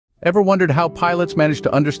Ever wondered how pilots manage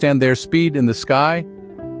to understand their speed in the sky?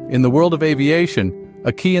 In the world of aviation,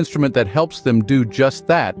 a key instrument that helps them do just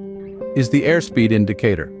that is the airspeed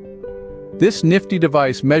indicator. This nifty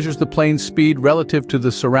device measures the plane's speed relative to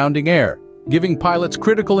the surrounding air, giving pilots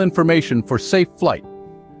critical information for safe flight.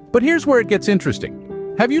 But here's where it gets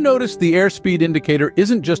interesting. Have you noticed the airspeed indicator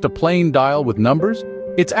isn't just a plain dial with numbers?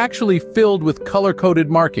 It's actually filled with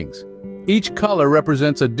color-coded markings. Each color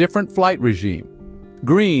represents a different flight regime.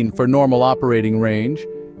 Green for normal operating range,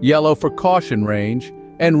 yellow for caution range,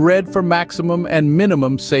 and red for maximum and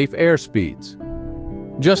minimum safe airspeeds.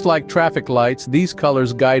 Just like traffic lights, these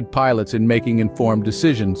colors guide pilots in making informed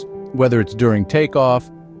decisions, whether it's during takeoff,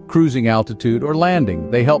 cruising altitude, or landing.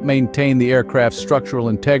 They help maintain the aircraft's structural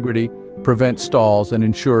integrity, prevent stalls, and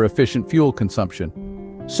ensure efficient fuel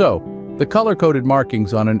consumption. So, the color-coded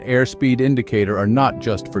markings on an airspeed indicator are not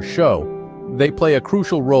just for show. They play a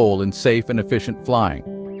crucial role in safe and efficient flying.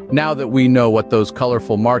 Now that we know what those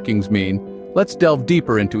colorful markings mean, let's delve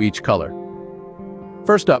deeper into each color.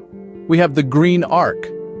 First up, we have the green arc.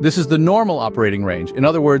 This is the normal operating range. In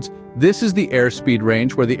other words, this is the airspeed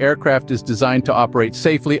range where the aircraft is designed to operate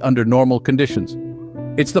safely under normal conditions.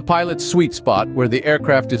 It's the pilot's sweet spot where the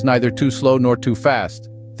aircraft is neither too slow nor too fast.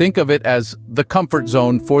 Think of it as the comfort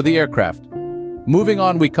zone for the aircraft. Moving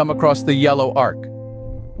on, we come across the yellow arc.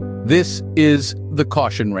 This is the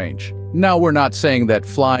caution range. Now, we're not saying that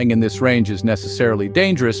flying in this range is necessarily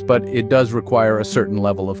dangerous, but it does require a certain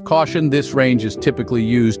level of caution. This range is typically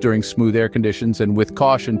used during smooth air conditions and with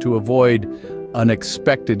caution to avoid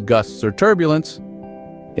unexpected gusts or turbulence.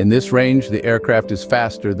 In this range, the aircraft is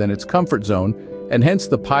faster than its comfort zone, and hence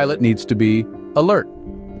the pilot needs to be alert.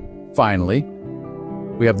 Finally,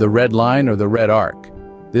 we have the red line or the red arc.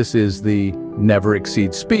 This is the never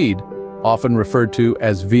exceed speed, often referred to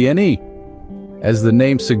as VNE. As the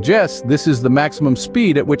name suggests, this is the maximum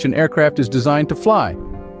speed at which an aircraft is designed to fly.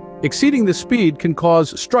 Exceeding this speed can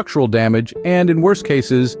cause structural damage and, in worst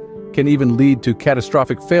cases, can even lead to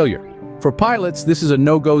catastrophic failure. For pilots, this is a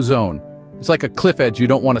no-go zone. It's like a cliff edge you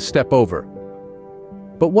don't want to step over.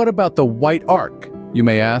 But what about the white arc, you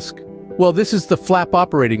may ask? Well, this is the flap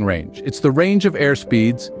operating range. It's the range of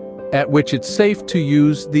airspeeds at which it's safe to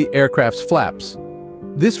use the aircraft's flaps.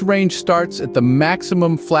 This range starts at the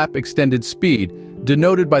maximum flap extended speed,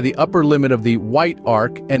 denoted by the upper limit of the white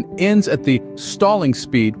arc, and ends at the stalling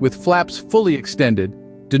speed with flaps fully extended,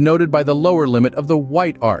 denoted by the lower limit of the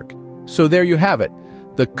white arc. So there you have it,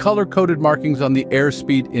 the color-coded markings on the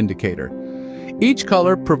airspeed indicator. Each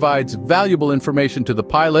color provides valuable information to the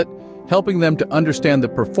pilot, helping them to understand the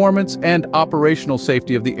performance and operational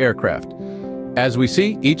safety of the aircraft. As we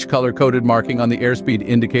see, each color-coded marking on the airspeed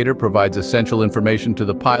indicator provides essential information to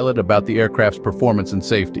the pilot about the aircraft's performance and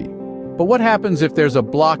safety. But what happens if there's a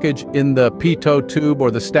blockage in the pitot tube or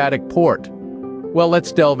the static port? Well,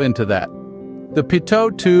 let's delve into that. The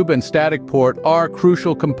pitot tube and static port are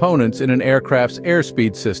crucial components in an aircraft's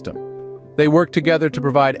airspeed system. They work together to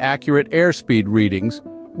provide accurate airspeed readings,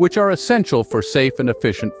 which are essential for safe and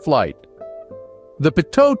efficient flight. The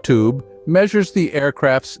pitot tube measures the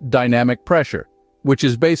aircraft's dynamic pressure, which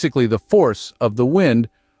is basically the force of the wind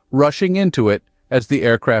rushing into it as the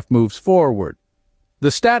aircraft moves forward.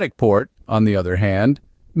 The static port, on the other hand,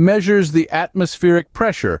 measures the atmospheric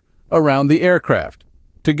pressure around the aircraft.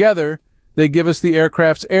 Together, they give us the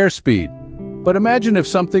aircraft's airspeed. But imagine if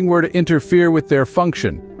something were to interfere with their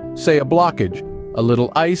function, say a blockage, a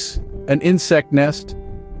little ice, an insect nest,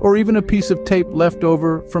 or even a piece of tape left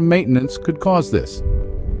over from maintenance could cause this.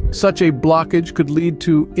 Such a blockage could lead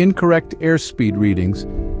to incorrect airspeed readings,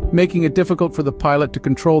 making it difficult for the pilot to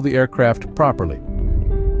control the aircraft properly.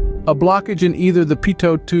 A blockage in either the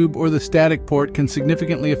pitot tube or the static port can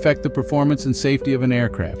significantly affect the performance and safety of an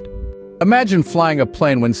aircraft. Imagine flying a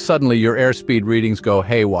plane when suddenly your airspeed readings go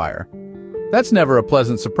haywire. That's never a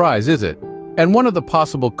pleasant surprise, is it? And one of the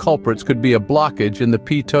possible culprits could be a blockage in the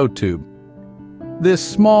pitot tube. This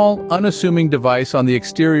small, unassuming device on the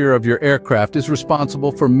exterior of your aircraft is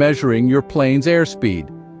responsible for measuring your plane's airspeed.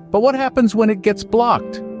 But what happens when it gets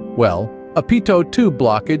blocked? Well, a pitot tube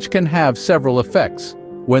blockage can have several effects.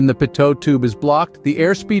 When the pitot tube is blocked, the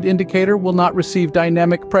airspeed indicator will not receive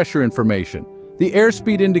dynamic pressure information. The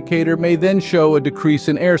airspeed indicator may then show a decrease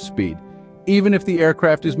in airspeed, even if the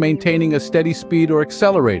aircraft is maintaining a steady speed or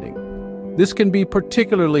accelerating. This can be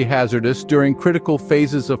particularly hazardous during critical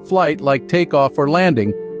phases of flight like takeoff or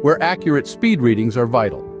landing, where accurate speed readings are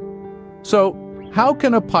vital. So, how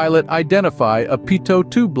can a pilot identify a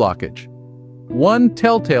pitot tube blockage? One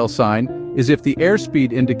telltale sign is if the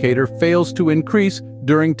airspeed indicator fails to increase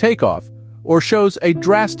during takeoff or shows a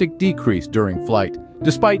drastic decrease during flight,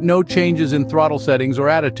 despite no changes in throttle settings or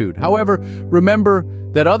attitude. However, remember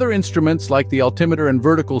that other instruments like the altimeter and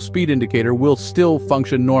vertical speed indicator will still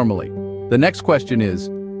function normally. The next question is,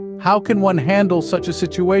 how can one handle such a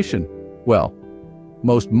situation? Well,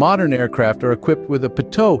 most modern aircraft are equipped with a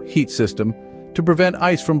pitot heat system to prevent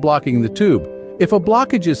ice from blocking the tube. If a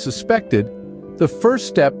blockage is suspected, the first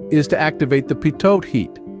step is to activate the pitot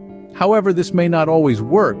heat. However, this may not always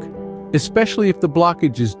work, especially if the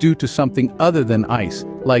blockage is due to something other than ice,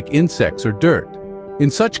 like insects or dirt. In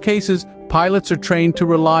such cases, pilots are trained to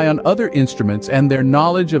rely on other instruments and their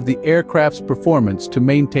knowledge of the aircraft's performance to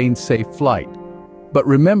maintain safe flight. But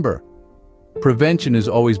remember, prevention is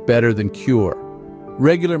always better than cure.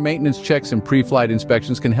 Regular maintenance checks and pre-flight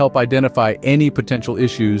inspections can help identify any potential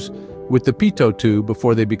issues with the pitot tube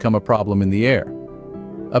before they become a problem in the air.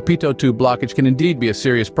 A pitot tube blockage can indeed be a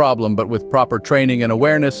serious problem, but with proper training and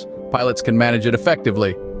awareness, pilots can manage it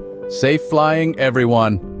effectively. Safe flying,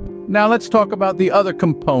 everyone. Now let's talk about the other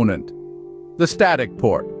component, the static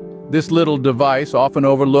port. This little device, often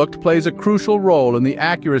overlooked, plays a crucial role in the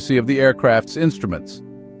accuracy of the aircraft's instruments.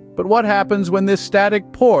 But what happens when this static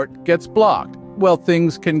port gets blocked? Well,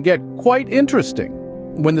 things can get quite interesting.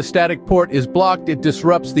 When the static port is blocked, it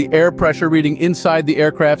disrupts the air pressure reading inside the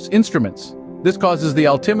aircraft's instruments. This causes the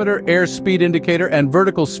altimeter, airspeed indicator, and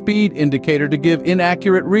vertical speed indicator to give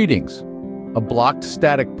inaccurate readings. A blocked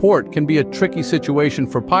static port can be a tricky situation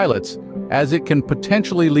for pilots, as it can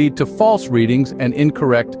potentially lead to false readings and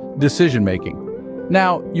incorrect decision-making.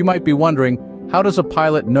 Now, you might be wondering, how does a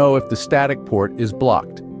pilot know if the static port is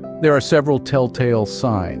blocked? There are several telltale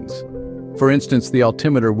signs. For instance, the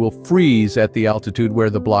altimeter will freeze at the altitude where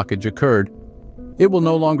the blockage occurred. It will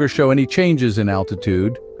no longer show any changes in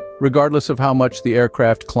altitude, regardless of how much the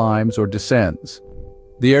aircraft climbs or descends.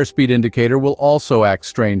 The airspeed indicator will also act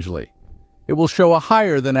strangely. It will show a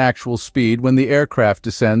higher than actual speed when the aircraft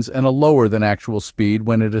descends and a lower than actual speed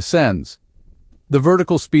when it ascends. The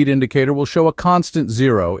vertical speed indicator will show a constant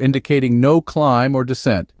 0, indicating no climb or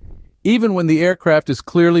descent, even when the aircraft is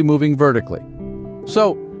clearly moving vertically.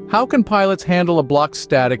 So, how can pilots handle a blocked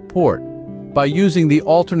static port? By using the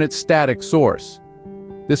alternate static source.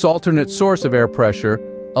 This alternate source of air pressure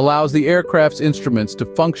allows the aircraft's instruments to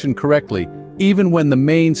function correctly, even when the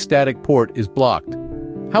main static port is blocked.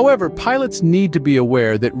 However, pilots need to be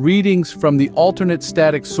aware that readings from the alternate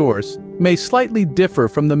static source may slightly differ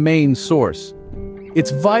from the main source.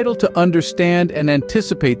 It's vital to understand and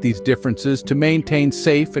anticipate these differences to maintain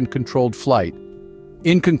safe and controlled flight.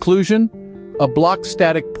 In conclusion, a blocked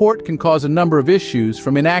static port can cause a number of issues,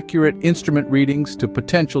 from inaccurate instrument readings to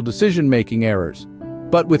potential decision-making errors.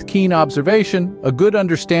 But with keen observation, a good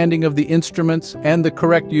understanding of the instruments, and the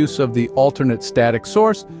correct use of the alternate static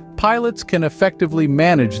source, pilots can effectively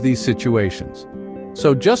manage these situations.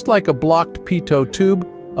 So just like a blocked pitot tube,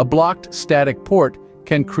 a blocked static port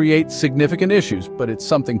can create significant issues, but it's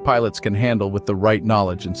something pilots can handle with the right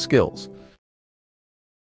knowledge and skills.